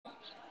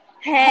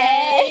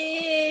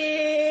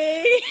Hey!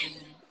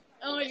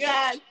 Oh my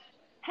God.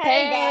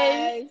 Hey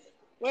Hey. guys.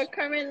 We're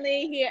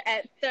currently here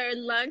at Third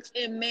Lunch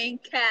in Main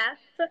Caf,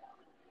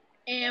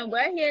 and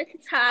we're here to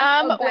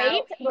talk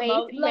Wait. about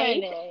remote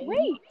learning.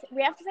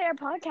 We have to say our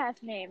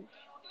podcast name.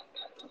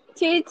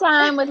 Tea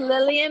time with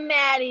Lily and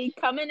Maddie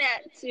coming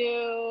at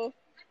you.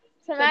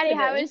 So, Maddie,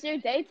 how today- was your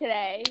day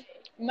today?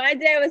 My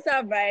day was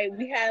alright.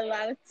 We had a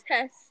lot of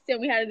tests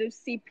and we had to do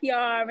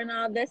CPR and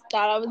all this.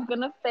 Thought I was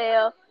gonna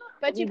fail,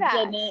 But you we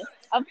passed. didn't.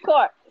 Of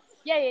course.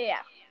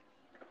 Yeah.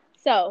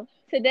 So,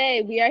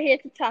 today we are here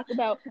to talk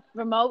about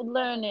remote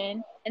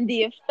learning and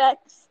the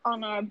effects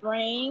on our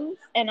brains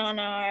and on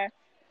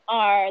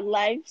our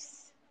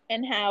lives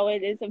and how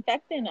it is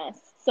affecting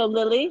us. So,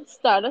 Lily,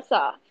 start us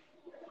off.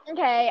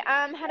 Okay,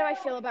 how do I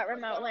feel about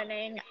remote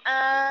learning?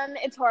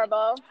 It's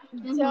horrible.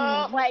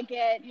 Don't like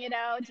it,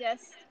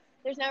 just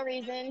there's no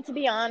reason to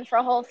be on for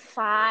a whole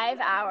 5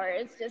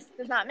 hours. Just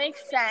does not make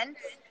sense.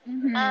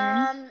 In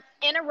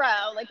a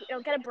row, like we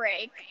don't get a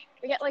break.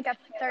 We get like a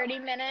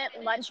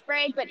 30-minute lunch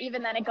break, but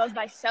even then it goes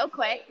by so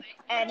quick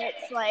and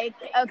it's like,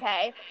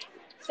 okay.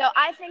 So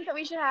I think that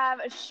we should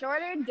have a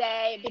shorter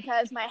day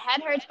because my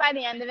head hurts by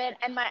the end of it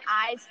and my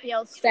eyes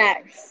feel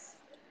strained. Facts.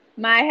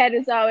 My head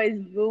is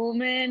always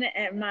booming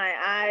and my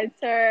eyes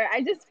hurt.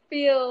 I just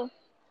feel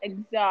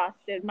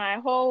exhausted. My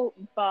whole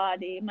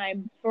body, my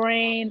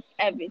brain,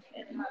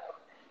 everything.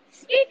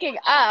 Speaking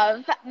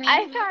of,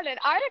 I found an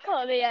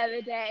article the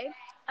other day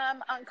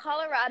on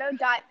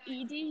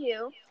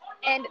colorado.edu,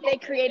 and they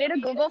created a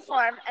Google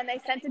form and they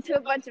sent it to a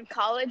bunch of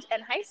college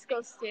and high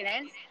school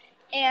students,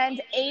 and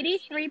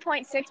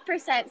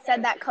 83.6%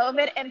 said that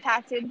COVID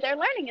impacted their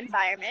learning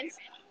environment,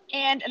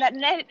 and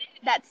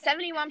that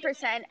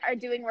 71% are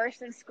doing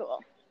worse in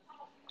school.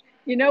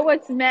 You know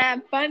what's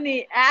mad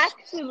funny,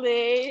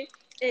 actually,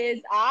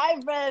 is I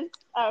read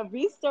a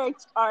research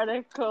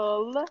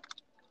article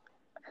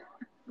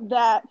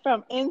that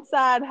from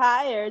Inside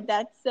Hire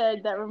that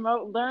said that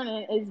remote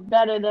learning is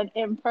better than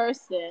in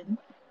person.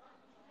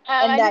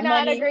 I do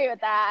not agree with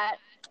that.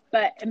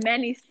 But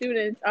many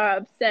students are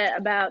upset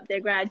about their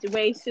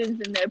graduations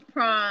and their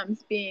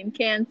proms being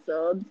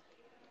canceled.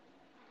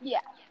 Yeah.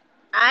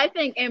 I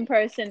think in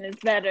person is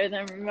better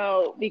than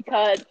remote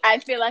because I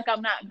feel like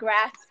I'm not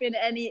grasping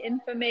any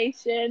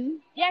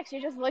information. Yeah, because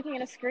you're just looking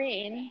at a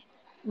screen.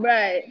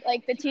 Right.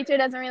 Like the teacher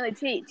doesn't really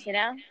teach,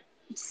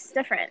 It's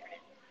different.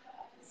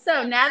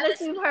 So now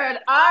that you've heard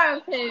our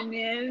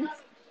opinions,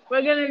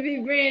 we're going to be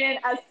bringing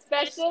a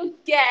special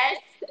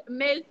guest,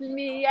 Miss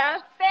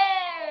Mia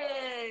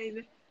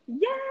Fane.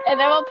 Yeah. And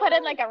then we'll put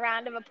in like a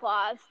round of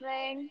applause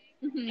thing.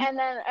 And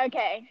then,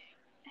 okay.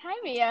 Hi,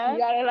 Mia.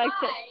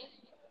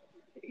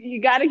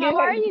 You gotta give How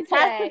are you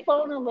pass today? the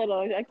phone a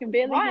little. I can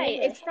barely Why?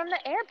 hear it. It's from the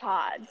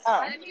AirPods. Oh.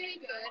 I'm doing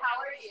good. How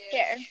are you?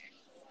 Here.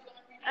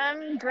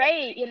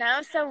 Great,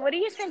 So what do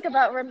you think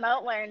about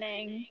remote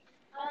learning?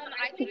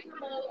 I think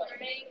remote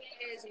learning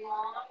is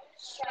long,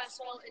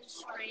 stressful, and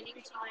straining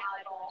to my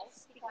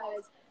eyeballs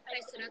because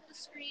I sit at the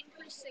screen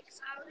for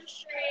 6 hours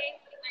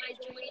straight. I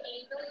join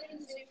 8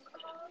 billion Zoom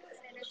calls,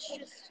 and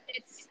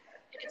it's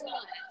a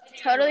lot.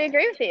 Totally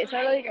agree with you.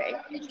 Totally agree.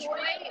 Enjoy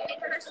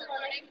in-person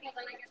learning because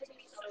I get to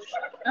be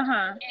social.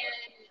 Uh-huh.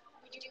 And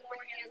we do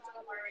more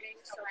hands-on learning,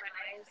 so my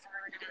eyes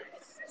aren't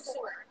as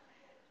sore.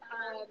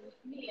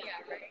 Yeah,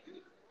 right.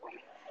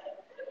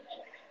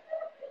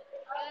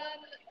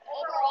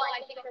 Overall,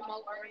 I think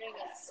remote learning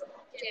is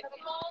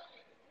difficult,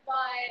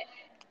 but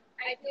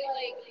I feel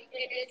like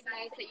it is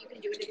nice that you can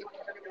do it in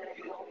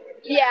your home.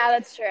 Yeah,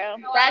 that's true.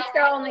 That's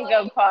the only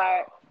good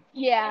part.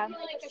 Yeah. I feel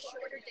like a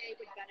shorter day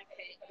would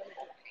benefit the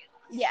majority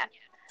of us. Yeah.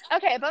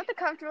 Okay, about the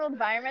comfortable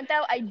environment,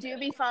 though, I do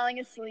be falling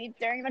asleep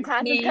during the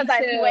classes Me because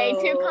I'm way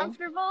too too.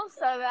 comfortable,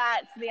 so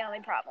that's the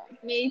only problem.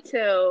 Me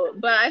too.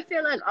 But I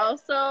feel like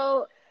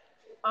also,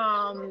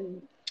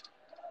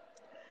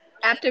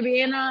 after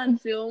being on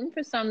Zoom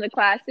for some of the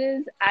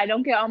classes, I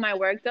don't get all my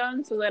work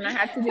done, so then I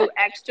have to do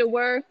extra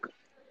work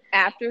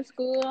after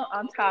school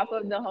on top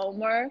of the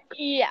homework,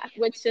 Yeah.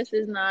 which just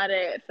is not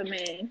it for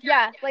me.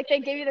 Yeah, like they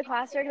give you the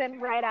classwork, then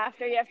right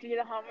after you have to do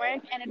the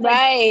homework, and it's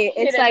Right.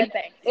 like,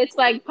 It's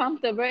like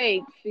pump the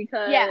brakes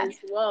because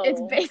whoa. It's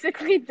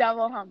basically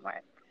double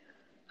homework.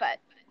 But,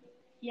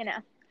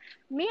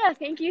 Mia,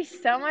 thank you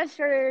so much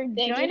for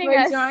joining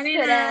us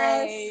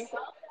today.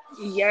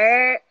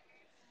 You're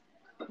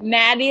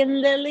Maddie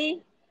and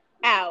Lily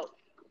out.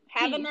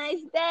 Have a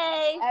nice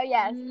day. Oh,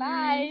 yes.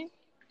 Bye.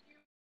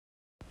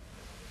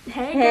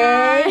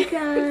 Hey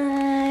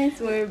guys,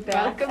 we're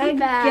back Welcome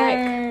back.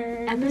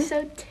 again.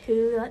 Episode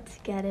 2, let's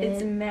get it.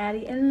 It's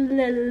Maddie and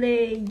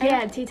Lily.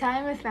 Yeah, tea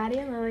time with Maddie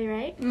and Lily,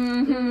 right?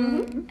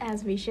 Mm-hmm.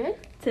 As we should.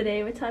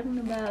 Today we're talking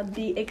about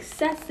the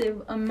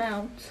excessive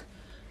amount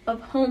of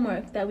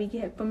homework that we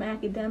get from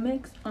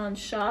academics on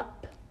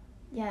SHOP.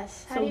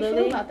 Yes. How So do you Lily,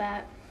 feel about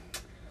that?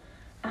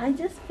 I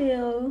just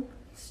feel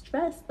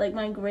stressed. Like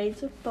my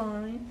grades are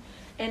fine,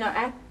 and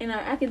our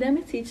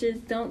academic teachers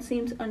don't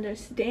seem to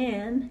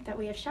understand. That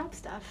we have SHOP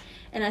stuff.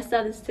 And I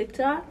saw this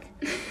TikTok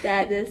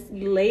that this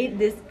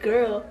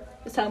girl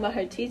was talking about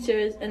her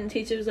teachers, and the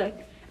teacher was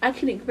like, I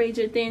couldn't grade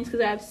your things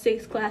because I have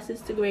 6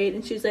 classes to grade.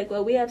 And she was like,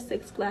 well, we have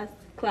 6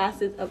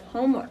 classes of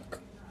homework.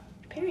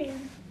 Period.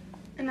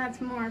 And that's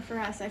more for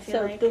us, I feel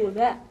So like. do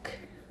that.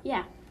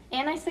 Yeah.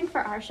 And I think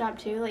for our shop,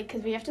 too, like,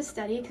 because we have to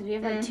study, because we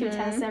have, like, 2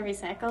 tests every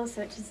cycle,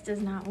 so it just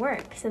does not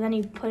work. So then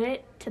you put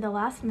it to the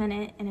last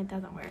minute, and it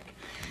doesn't work.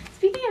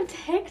 Speaking of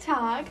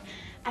TikTok,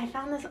 I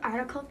found this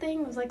article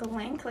thing. It was, like, a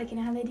link, like, you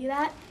know how they do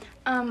that?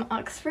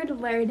 Oxford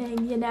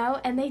Learning, you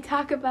know, and they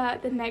talk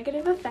about the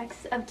negative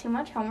effects of too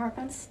much homework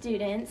on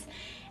students.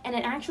 And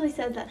it actually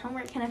says that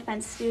homework can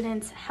affect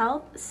students'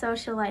 health,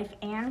 social life,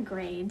 and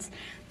grades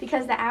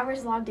because the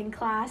hours logged in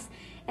class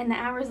and the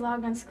hours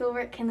logged on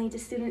schoolwork can lead to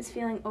students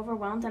feeling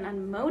overwhelmed and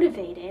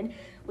unmotivated,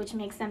 which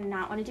makes them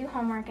not want to do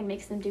homework and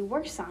makes them do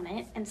worse on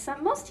it. And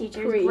most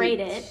teachers grade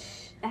it.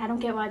 I don't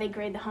get why they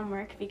grade the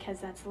homework because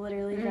that's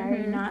literally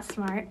very not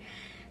smart.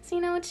 So,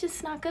 you know, it's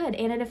just not good.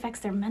 And it affects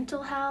their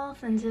mental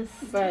health and just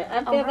Right.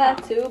 I feel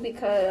that too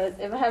because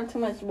if I have too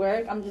much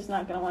work, I'm just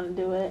not going to want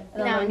to do it.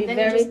 And I'm going to be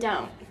very you just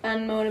don't.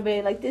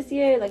 unmotivated. Like this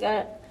year, like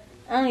I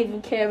don't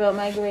even care about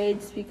my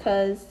grades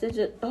because they're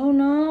just, oh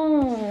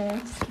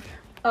no.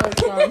 Oh,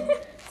 it's gone.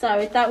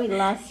 Sorry, thought we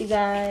lost you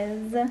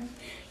guys.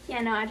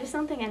 Yeah, no, I just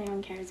don't think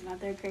anyone cares about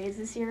their grades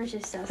this year. It's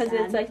just so sad.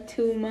 Because it's like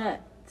too much.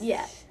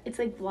 Yeah, it's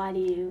like, why do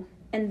you?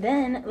 And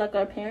then, like,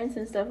 our parents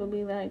and stuff will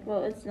be like,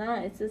 well, it's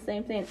not. It's the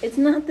same thing. It's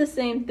not the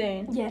same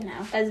thing Yeah,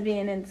 no. as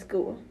being in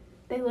school.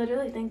 They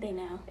literally think they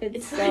know.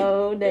 It's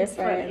so like,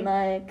 different. it's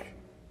Like,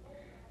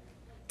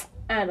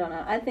 I don't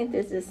know. I think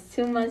there's just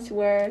too much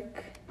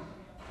work.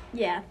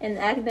 Yeah. And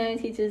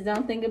academic teachers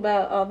don't think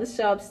about all the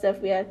shop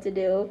stuff we have to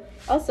do.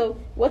 Also,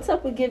 what's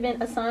up with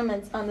giving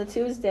assignments on the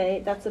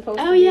Tuesday that's supposed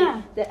to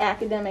be the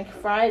academic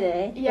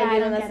Friday? Yeah, They're I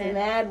don't giving get us it.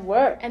 mad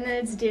work. And then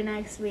it's due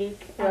next week.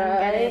 I don't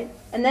get it.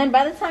 And then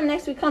by the time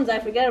next week comes, I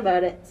forget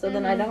about it. So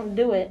then I don't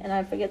do it, and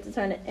I forget to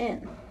turn it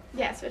in.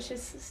 Yeah, so it's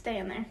just stay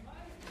in there.